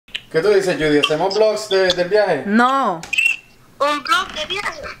¿Qué tú dices, Judy? ¿Hacemos vlogs del viaje? No. ¿Un blog de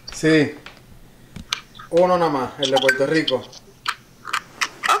viaje? Sí. Uno nada más, el de Puerto Rico.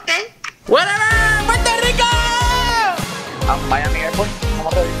 Ok. ¡Whatever! ¡Puerto Rico! Miami Airport,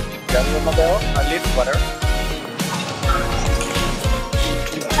 estamos ready. Ya nos mateo, I live, whatever.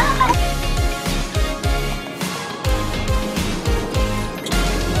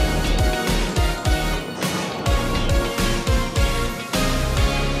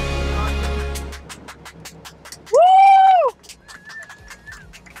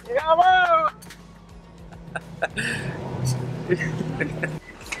 ¡Llegamos!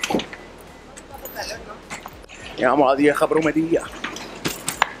 Llegamos a la vieja prometida.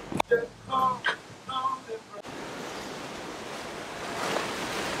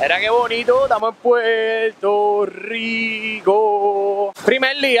 Era que bonito, estamos en Puerto Rico.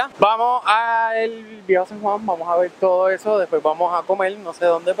 Primer día, vamos al viejo San Juan, vamos a ver todo eso, después vamos a comer, no sé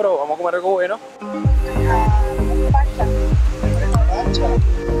dónde, pero vamos a comer algo bueno.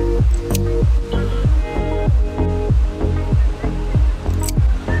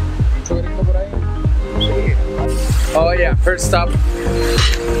 Oh yeah, first stop,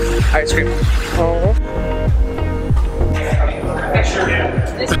 ice cream. Oh.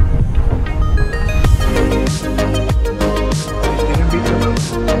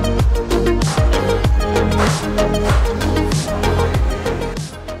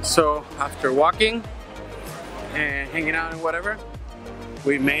 So after walking and hanging out and whatever,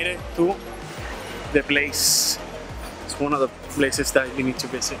 we made it to the place. It's one of the places that you need to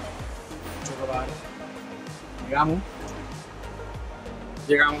visit. Llegamos.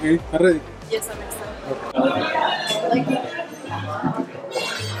 Llegamos here. ¿Estás ready? Yes, I'm excited.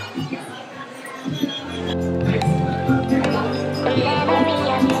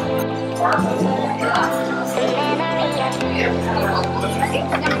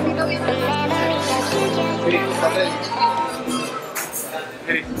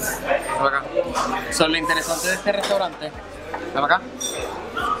 Ven para acá. So, lo interesante de este restaurante, ven para acá,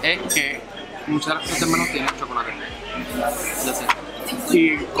 es que muchas de las cosas menos tienen chocolate. Ya sé.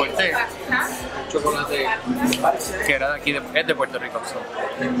 Y corté chocolate que era de aquí, es de Puerto Rico. So.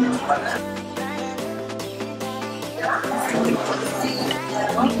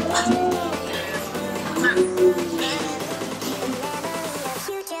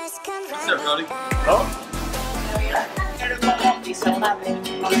 ¿No?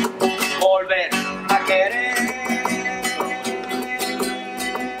 Volver a querer.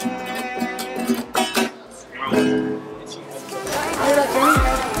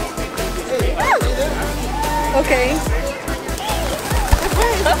 Okay.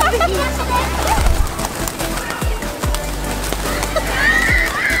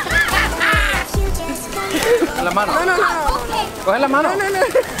 La mano. No. Coge la mano. No.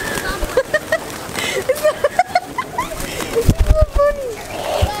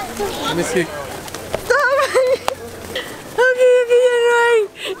 Let me see. Okay, you're right.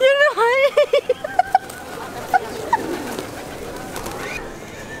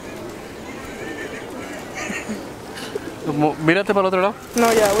 Mírate para el otro lado.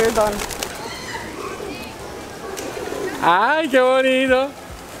 No, ya, we're done. ¡Ay, qué bonito!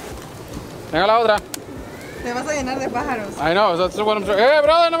 Venga la otra. Te vas a llenar de pájaros. I know, that's what I'm trying.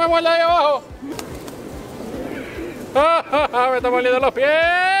 Brother, no me muerdas ahí abajo. Me está mordiendo los pies.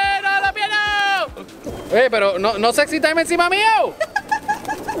 ¡No, los pies no! Pero no sexy time encima mío.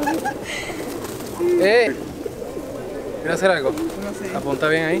 ¿Quieres hacer algo? No sé. Apunta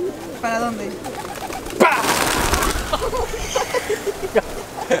bien ahí. ¿Para dónde?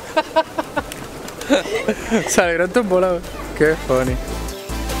 Salieron tus bolas. Qué funny.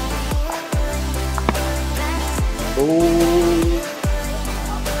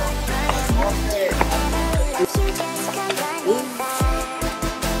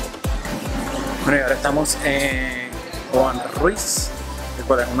 Bueno, y ahora estamos en Juan Ruiz, el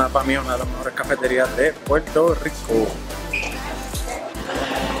cual es para mí una de las mejores cafeterías de Puerto Rico.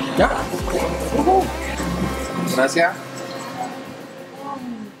 ¿Ya? Gracias.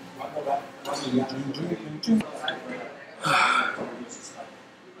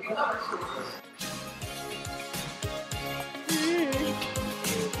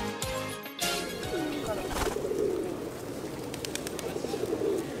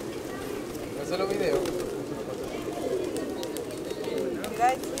 ¿Hacer los videos?